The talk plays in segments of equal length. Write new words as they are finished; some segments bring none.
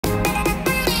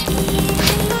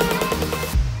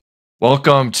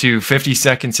Welcome to 50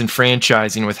 Seconds in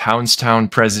Franchising with Hounds Town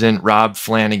President Rob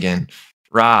Flanagan.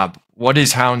 Rob, what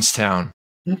is Hounds Town?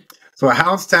 So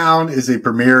Hounds Town is a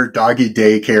premier doggy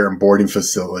daycare and boarding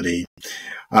facility.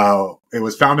 It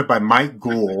was founded by Mike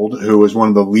Gould, who was one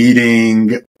of the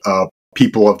leading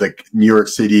people of the New York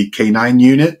City Canine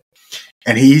Unit.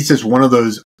 And he's just one of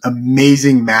those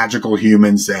amazing, magical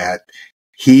humans that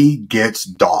he gets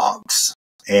dogs.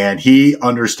 And he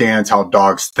understands how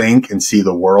dogs think and see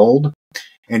the world.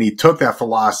 And he took that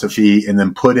philosophy and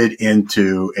then put it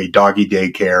into a doggy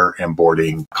daycare and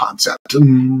boarding concept.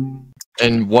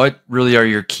 And what really are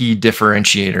your key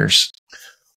differentiators?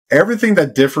 Everything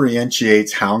that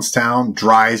differentiates Hounds Town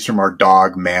drives from our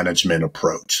dog management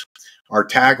approach. Our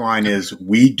tagline is,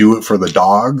 we do it for the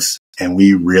dogs, and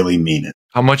we really mean it.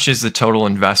 How much is the total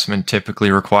investment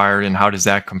typically required, and how does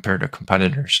that compare to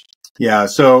competitors? Yeah,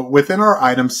 so within our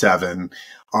item 7,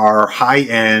 our high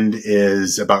end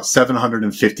is about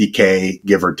 $750K,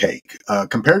 give or take.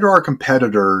 Compared to our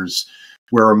competitors,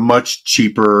 we're a much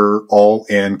cheaper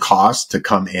all-in cost to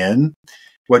come in.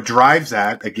 What drives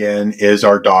that, again, is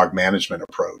our dog management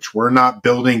approach. We're not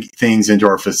building things into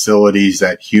our facilities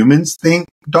that humans think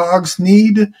dogs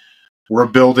need. We're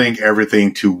building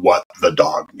everything to what the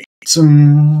dog needs.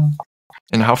 And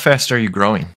how fast are you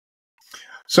growing?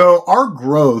 So our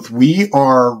growth, we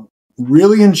are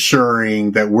really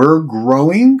ensuring that we're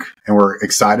growing, and we're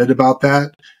excited about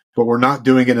that, but we're not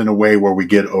doing it in a way where we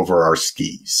get over our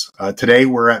skis. Today,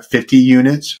 we're at 50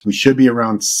 units. We should be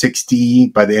around 60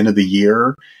 by the end of the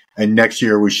year. And next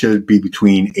year, we should be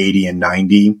between 80 and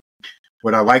 90.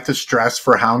 What I like to stress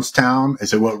for Hounds Town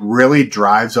is that what really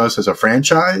drives us as a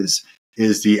franchise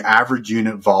is the average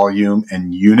unit volume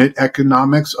and unit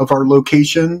economics of our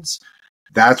locations.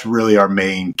 That's really our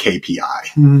main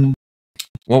KPI.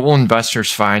 What will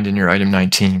investors find in your item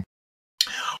 19?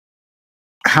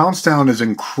 Hounds Town is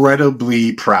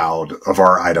incredibly proud of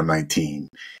our item 19.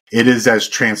 It is as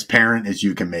transparent as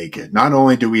you can make it. Not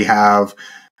only do we have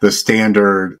the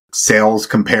standard sales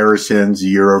comparisons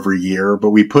year over year,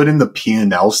 but we put in the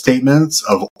P&L statements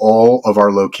of all of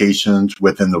our locations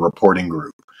within the reporting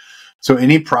group. So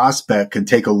any prospect can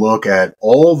take a look at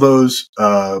all those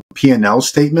P&L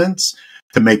statements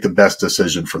to make the best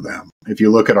decision for them. If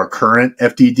you look at our current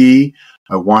FDD,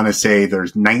 I want to say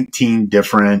there's 19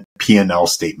 different P&L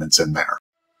statements in there.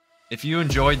 If you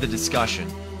enjoyed the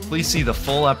discussion, please see the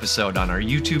full episode on our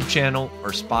YouTube channel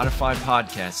or Spotify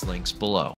podcast links below.